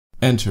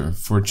Enter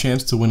for a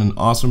chance to win an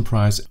awesome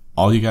prize.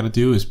 All you gotta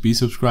do is be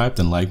subscribed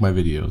and like my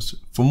videos.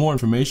 For more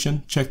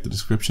information, check the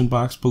description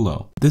box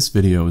below. This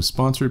video is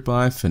sponsored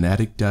by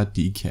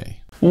Fnatic.dk.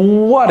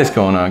 What is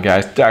going on,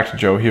 guys?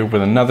 DrJo here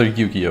with another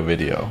Yu-Gi-Oh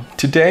video.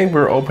 Today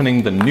we're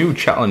opening the new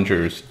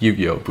Challengers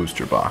Yu-Gi-Oh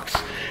booster box.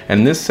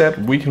 And this set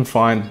we can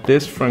find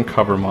this front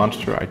cover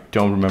monster. I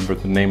don't remember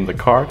the name of the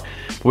card,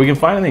 but we can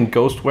find it in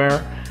Ghost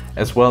Rare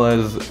as well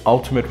as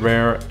Ultimate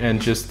Rare and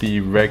just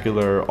the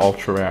regular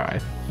Ultra Rare, I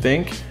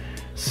think.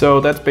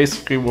 So that's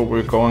basically what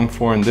we're going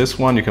for in this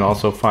one. You can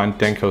also find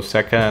Denko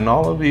Seka and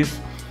all of these,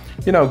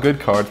 you know, good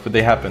cards, but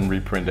they have been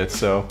reprinted.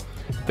 So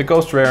the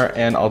Ghost Rare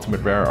and Ultimate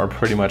Rare are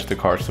pretty much the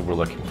cards that we're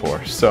looking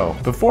for. So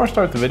before I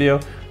start the video,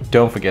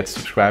 don't forget to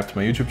subscribe to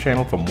my YouTube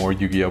channel for more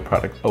Yu-Gi-Oh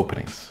product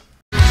openings.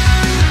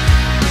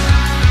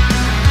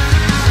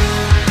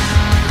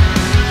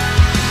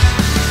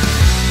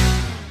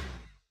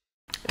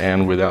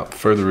 And without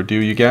further ado,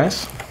 you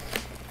guys,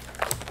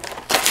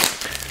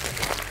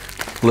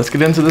 let's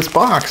get into this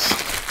box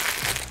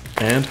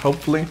and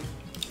hopefully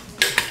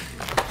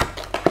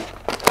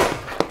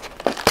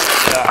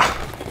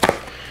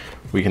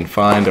we can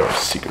find our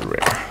secret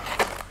rare.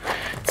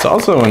 It's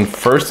also in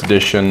first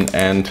edition,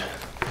 and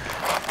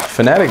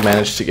Fnatic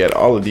managed to get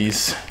all of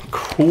these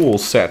cool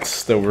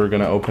sets that we're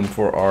gonna open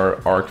for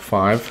our Arc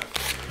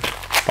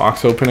 5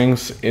 box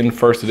openings in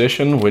first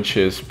edition, which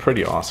is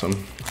pretty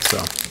awesome.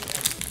 So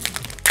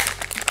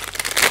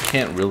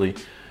can't really,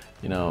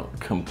 you know,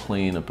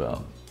 complain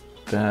about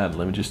that.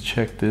 Let me just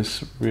check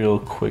this real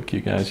quick,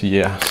 you guys.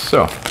 Yeah,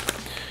 so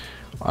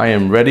I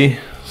am ready.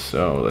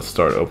 So let's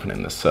start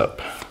opening this up.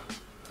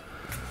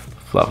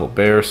 Fluffle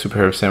Bear, Super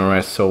Heavy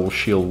Samurai Soul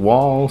Shield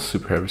Wall,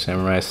 Super Heavy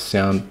Samurai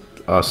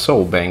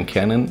Soul Bang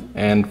Cannon,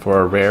 and for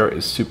our rare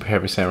is Super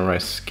Heavy Samurai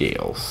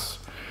Scales.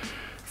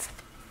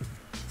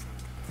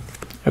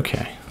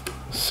 Okay,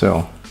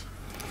 so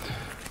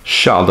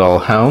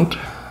Shaldal Hound,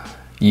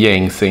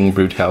 Yang Sing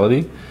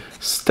Brutality,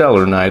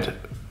 Stellar Knight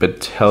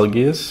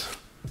Betelgeuse,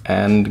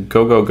 and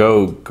Go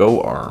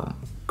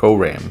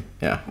Ram.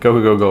 Yeah,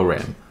 Go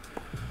Ram.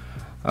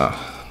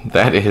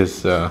 That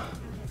is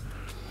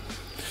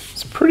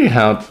it's pretty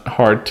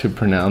hard to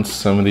pronounce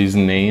some of these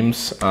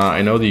names.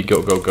 I know the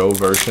Go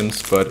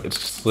versions, but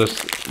it's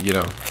just, you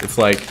know, it's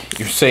like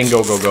you're saying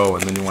go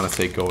and then you want to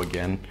say go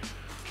again.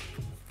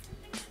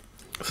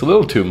 It's a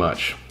little too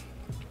much.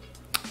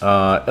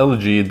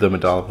 Elegy the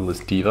Medallion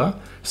Diva,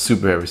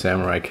 Super Heavy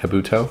Samurai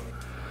Kabuto,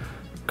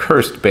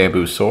 Cursed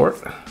Bamboo Sword,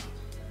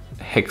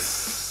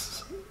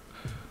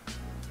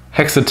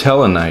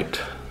 Hexatelonite.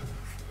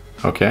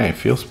 Okay,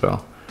 Field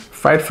Spell.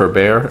 Fight for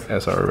Bear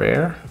as our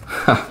rare.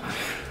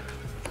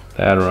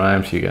 That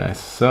rhymes, you guys.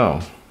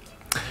 So,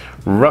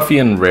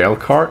 Ruffian Rail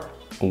Cart,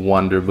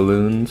 Wonder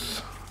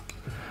Balloons,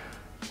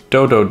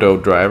 Do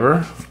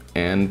Driver,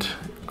 and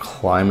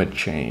Climate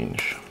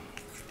Change.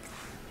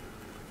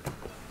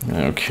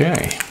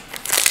 Okay.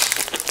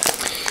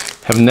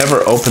 Have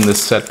never opened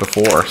this set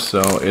before,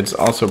 so it's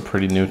also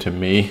pretty new to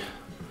me.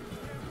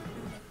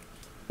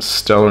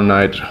 Stellar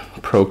Knight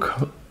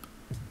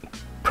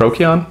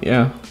Procyon?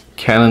 Yeah.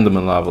 Cannon the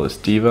Malevolous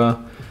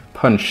Diva,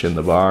 Punch in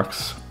the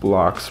Box,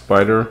 Block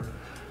Spider,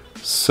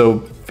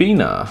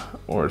 Sophina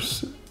or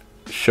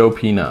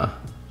Chopina,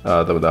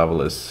 the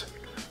Malevolous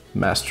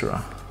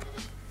Mastra.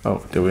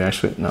 Oh, did we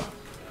actually? No.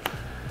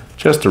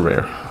 Just a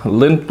rare.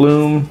 Lint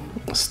Bloom,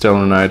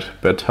 Stellar Knight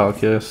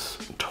Betelgeuse,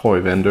 Toy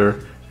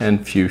Vendor,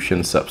 and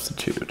Fusion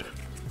Substitute.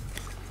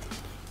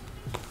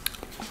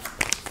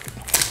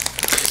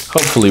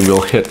 Hopefully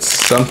we'll hit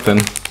something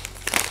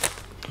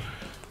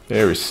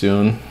very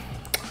soon.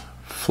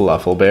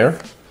 Fluffle Bear,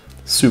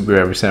 Super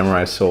Heavy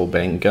Samurai Soul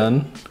Bang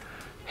Gun,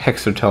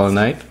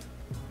 Hexatelonite,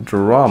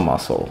 Draw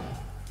Muscle.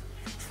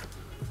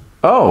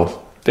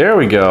 Oh, there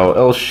we go,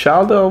 El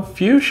Shaldo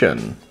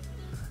Fusion.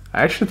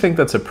 I actually think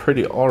that's a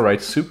pretty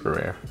alright super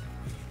rare.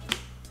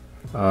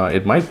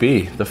 It might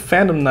be. The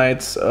Phantom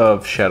Knights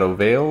of Shadow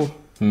Veil,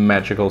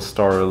 Magical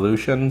Star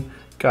Illusion,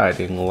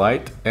 Guiding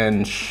Light,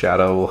 and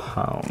Shadow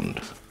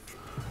Hound.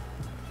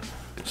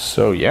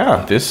 So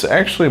yeah, this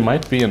actually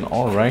might be an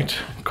alright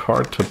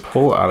card to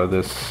pull out of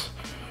this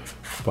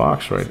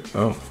box, right?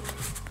 Oh,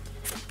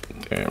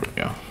 there we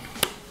go.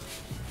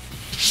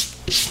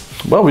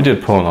 Well, we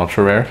did pull an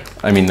ultra rare.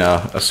 I mean,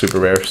 a super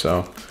rare,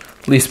 so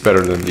at least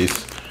better than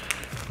these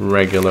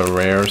regular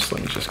rares.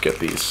 Let me just get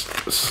these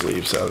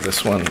sleeves out of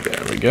this one.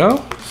 There we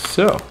go.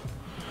 So,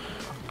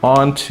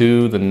 on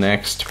to the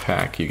next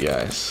pack, you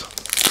guys.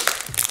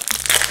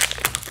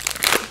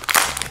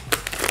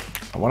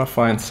 I want to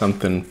find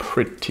something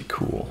pretty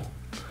cool.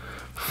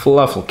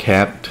 Fluffle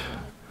Cat,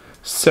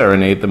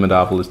 Serenade the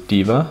Medallion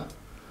Diva,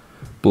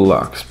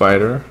 Block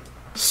Spider,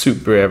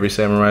 Super Heavy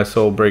Samurai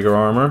Soul Breaker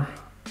Armor,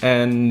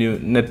 and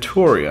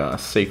Naturia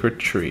Sacred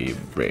Tree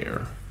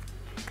rare.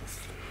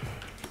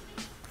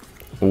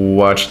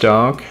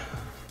 Watchdog,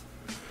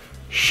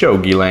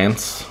 Shogi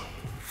Lance,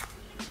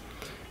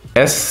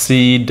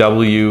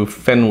 SCW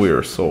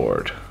Fenrir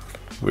Sword,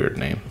 weird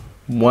name,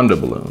 Wonder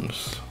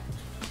Balloons,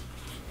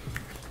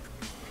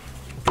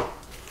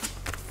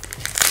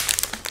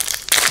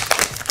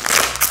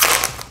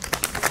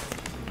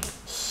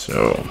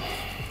 So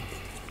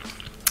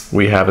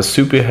we have a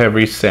Super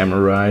Heavy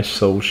Samurai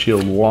Soul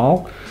Shield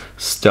Wall,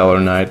 Stellar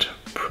Knight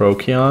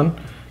Procyon,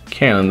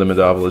 Cannon the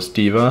Medievalist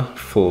Diva,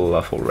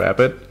 Fluffle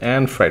Rabbit,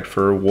 and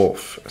Frightfur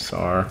Wolf is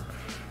our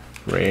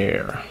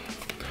rare.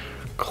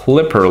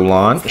 Clipper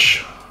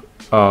Launch,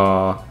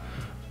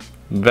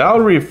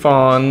 Valerie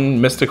Fawn,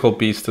 Mystical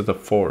Beast of the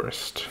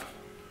Forest,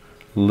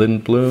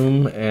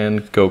 Lindblom,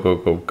 and Go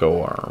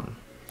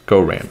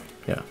Ram.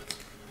 Yeah.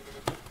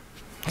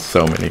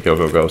 So many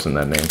Go-Go-Go's in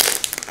that name.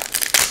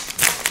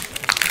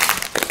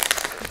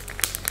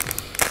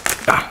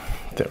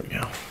 There we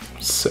go.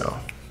 So,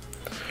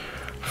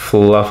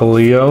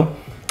 Fluffaleo,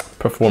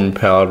 Performing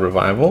Palette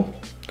Revival,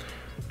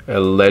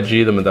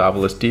 Elegy the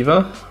Medievalist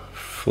Diva,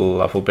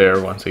 Fluffle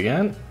Bear once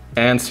again,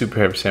 and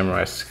Super Heavy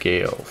Samurai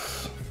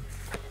Scales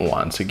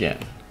once again.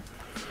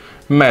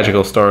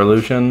 Magical Star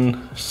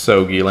Illusion,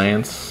 Sogi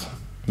Lance,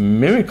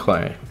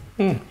 Mimiclay,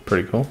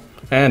 pretty cool,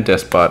 and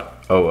Despot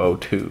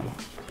 002.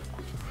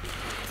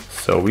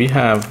 So we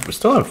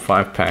still have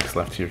 5 packs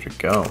left here to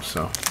go,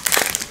 so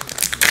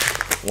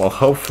well,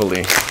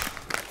 hopefully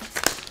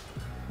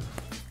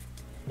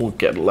we'll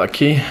get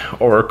lucky.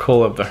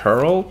 Oracle of the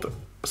Herald,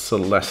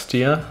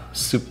 Celestia,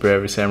 Super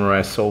Heavy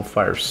Samurai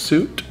Soulfire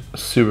Suit,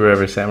 Super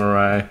Heavy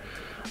Samurai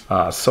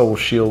Soul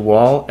Shield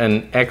Wall,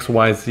 and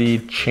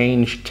XYZ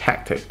Change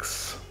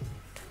Tactics.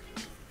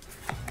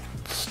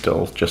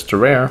 Still just a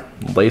rare.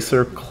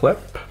 Laser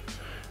Clip,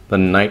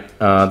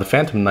 the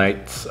Phantom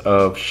Knights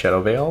of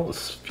Shadow Veil,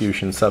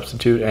 Fusion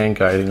Substitute, and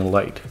Guiding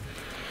Light.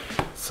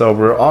 So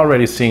we're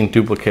already seeing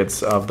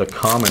duplicates of the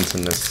commons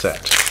in this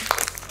set.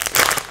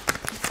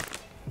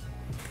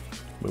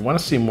 We want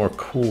to see more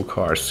cool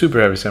cards. Super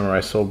Heavy Samurai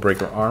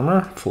Soulbreaker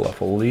Armor,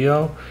 Fluffle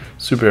Leo,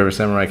 Super Heavy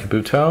Samurai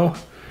Kabuto,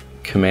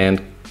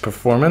 Command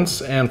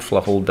Performance, and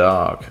Fluffle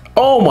Dog.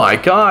 Oh my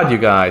god, you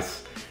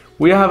guys!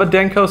 We have a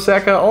Denko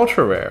Sekka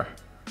Ultra Rare.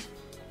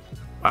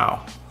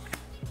 Wow.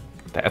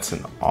 That's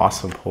an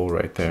awesome pull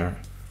right there.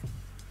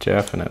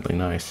 Definitely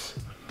nice.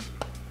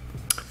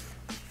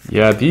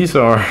 Yeah, these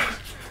are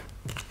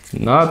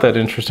not that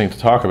interesting to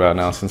talk about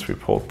now since we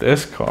pulled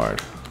this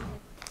card.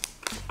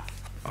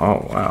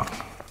 Oh, wow.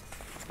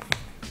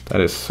 That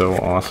is so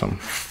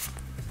awesome.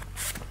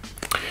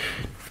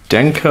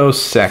 Denko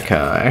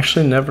Sekka. I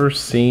actually never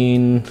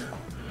seen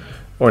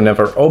or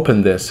never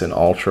opened this in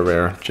Ultra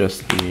Rare.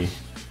 Just the,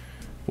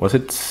 was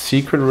it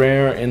Secret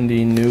Rare in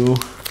the new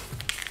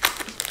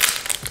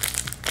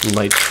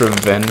Light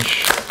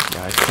Revenge?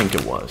 Yeah, I think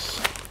it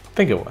was.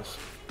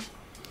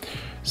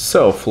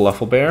 So,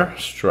 Fluffle Bear,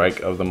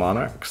 Strike of the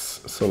Monarchs,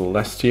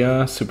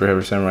 Celestia, Super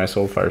Heavy Samurai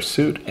Soulfire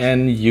Suit,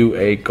 and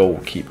UA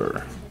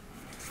Goalkeeper.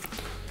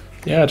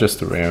 Yeah, just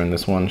the rare in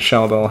this one.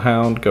 Shaldell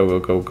Hound, Go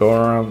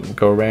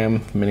Ram,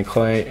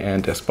 Miniclay,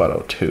 and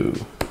Despot 02,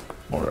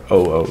 or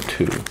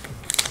 002.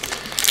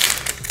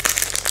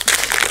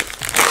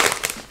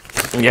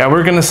 Yeah,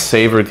 we're gonna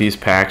savor these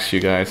packs,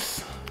 you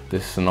guys.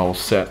 This is an old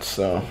set,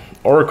 so.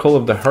 Oracle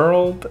of the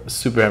Herald,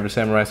 Super Heavy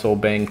Samurai Soul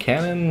Bang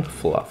Cannon,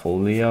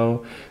 Fluffle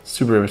Leo,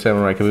 Super Heavy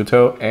Samurai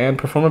Kabuto, and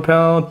Performance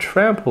Pal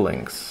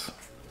Trampolinks.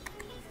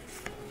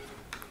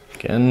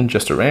 Again,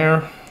 just a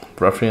rare.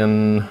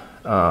 Ruffian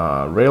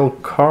Rail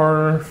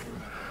Car,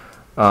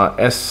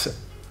 SZW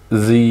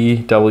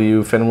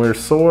Fenrir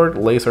Sword,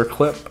 Laser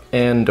Clip,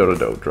 and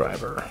DrJo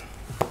Driver.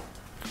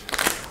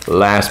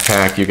 Last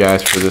pack, you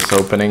guys, for this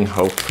opening,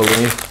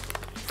 hopefully.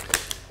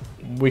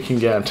 We can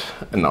get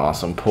an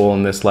awesome pull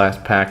in this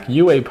last pack.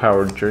 UA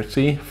Powered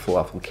Jersey,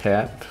 Fluffle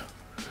Cat,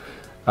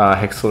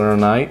 Hexler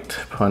Knight,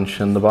 Punch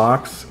in the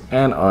Box,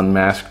 and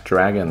Unmasked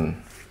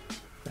Dragon.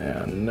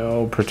 And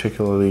no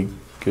particularly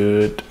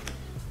good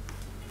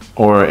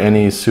or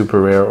any super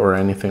rare or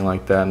anything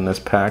like that in this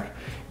pack.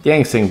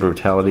 Yang Sing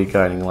Brutality,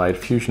 Guiding Light,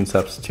 Fusion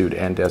Substitute,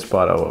 and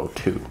Despot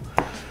 002.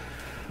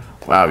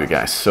 Wow, you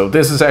guys. So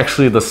this is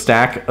actually the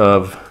stack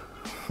of,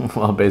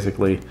 well,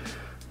 basically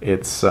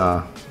it's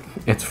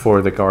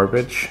for the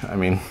garbage. I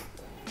mean,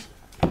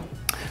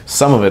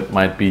 some of it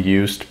might be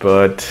used,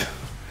 but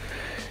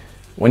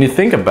when you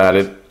think about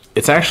it,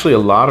 it's actually a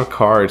lot of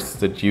cards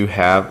that you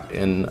have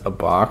in a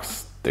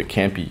box that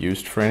can't be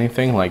used for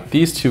anything. Like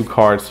these two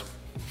cards,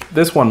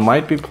 this one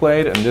might be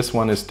played and this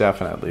one is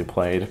definitely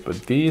played,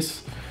 but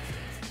these,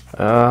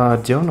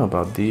 don't know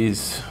about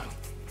these.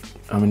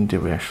 How many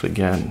did we actually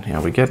get?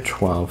 Yeah, we get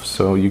 12.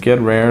 So you get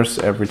rares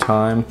every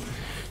time,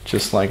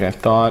 just like I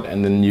thought,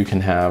 and then you can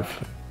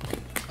have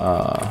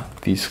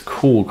these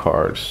cool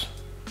cards,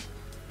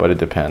 but it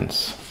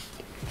depends.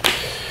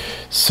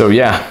 So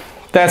yeah,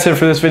 that's it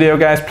for this video,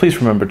 guys. Please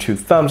remember to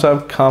thumbs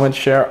up, comment,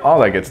 share, all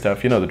that good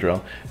stuff. You know the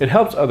drill. It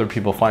helps other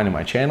people find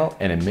my channel,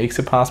 and it makes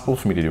it possible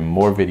for me to do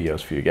more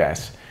videos for you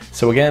guys.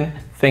 So again,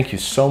 thank you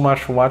so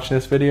much for watching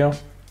this video,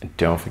 and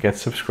don't forget to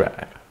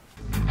subscribe.